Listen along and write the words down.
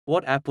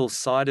What apple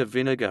cider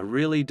vinegar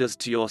really does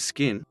to your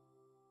skin?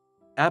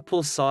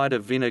 Apple cider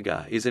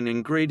vinegar is an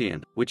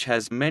ingredient which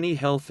has many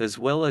health as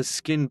well as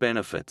skin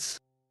benefits.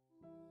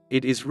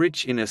 It is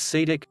rich in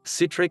acetic,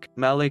 citric,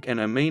 malic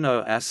and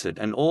amino acid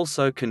and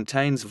also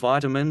contains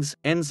vitamins,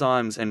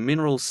 enzymes and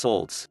mineral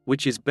salts,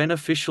 which is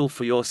beneficial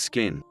for your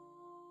skin.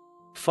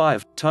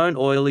 5. Tone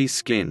oily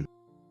skin.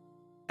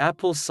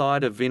 Apple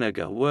cider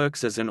vinegar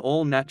works as an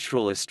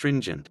all-natural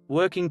astringent,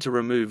 working to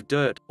remove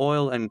dirt,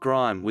 oil and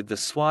grime with the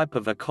swipe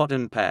of a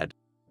cotton pad.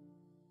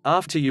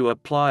 After you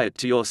apply it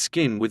to your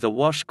skin with a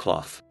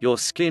washcloth, your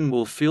skin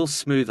will feel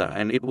smoother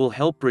and it will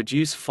help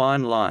reduce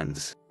fine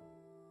lines.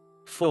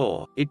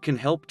 4. It can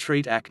help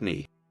treat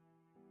acne.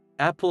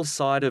 Apple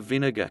cider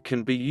vinegar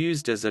can be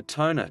used as a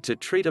toner to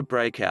treat a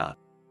breakout.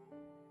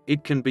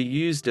 It can be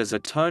used as a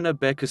toner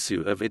because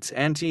of its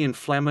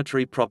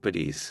anti-inflammatory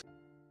properties.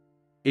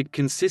 It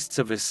consists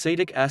of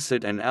acetic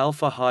acid and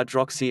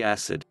alpha-hydroxy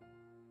acid.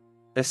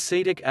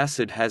 Acetic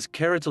acid has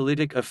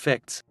keratolytic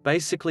effects,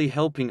 basically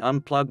helping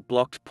unplug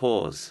blocked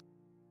pores.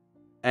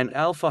 And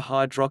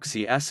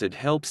alpha-hydroxy acid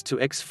helps to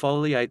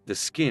exfoliate the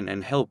skin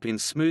and help in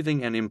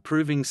smoothing and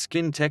improving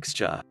skin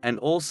texture, and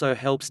also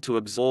helps to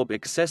absorb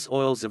excess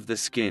oils of the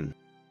skin.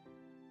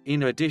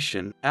 In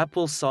addition,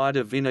 apple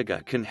cider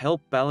vinegar can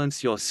help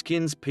balance your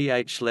skin's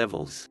pH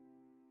levels.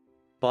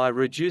 By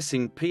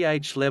reducing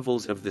pH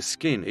levels of the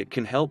skin, it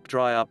can help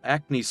dry up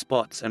acne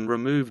spots and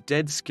remove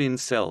dead skin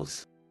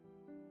cells.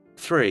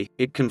 3.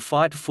 It can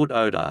fight foot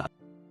odor.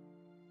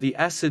 The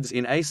acids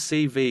in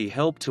ACV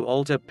help to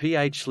alter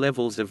pH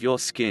levels of your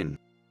skin.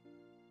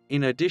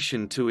 In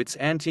addition to its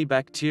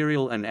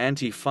antibacterial and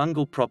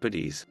antifungal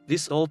properties,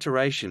 this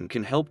alteration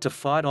can help to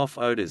fight off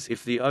odors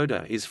if the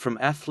odor is from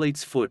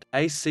athlete's foot.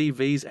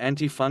 ACV's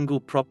antifungal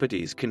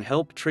properties can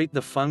help treat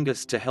the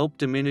fungus to help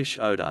diminish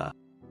odor.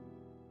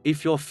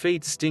 If your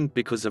feet stink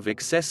because of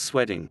excess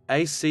sweating,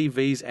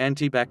 ACV's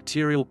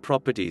antibacterial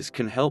properties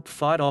can help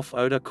fight off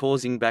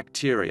odor-causing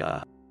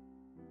bacteria.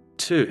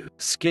 2.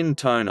 Skin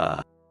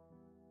toner.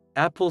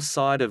 Apple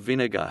cider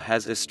vinegar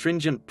has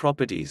astringent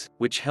properties,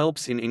 which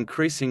helps in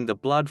increasing the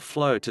blood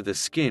flow to the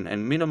skin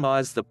and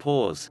minimize the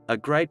pores, a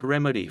great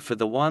remedy for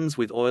the ones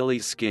with oily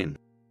skin.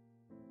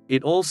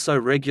 It also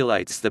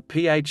regulates the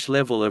pH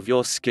level of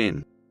your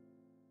skin.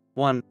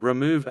 1.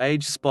 Remove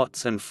age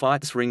spots and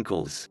fights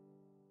wrinkles.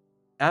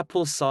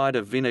 Apple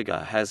cider vinegar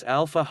has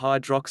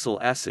alpha-hydroxyl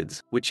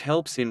acids, which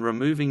helps in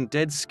removing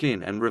dead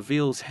skin and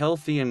reveals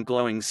healthy and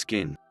glowing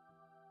skin.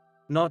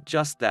 Not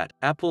just that,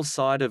 apple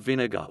cider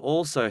vinegar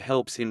also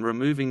helps in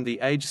removing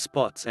the age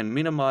spots and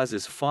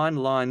minimizes fine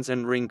lines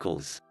and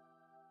wrinkles.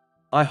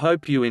 I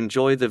hope you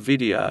enjoy the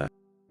video.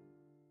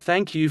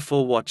 Thank you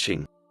for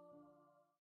watching.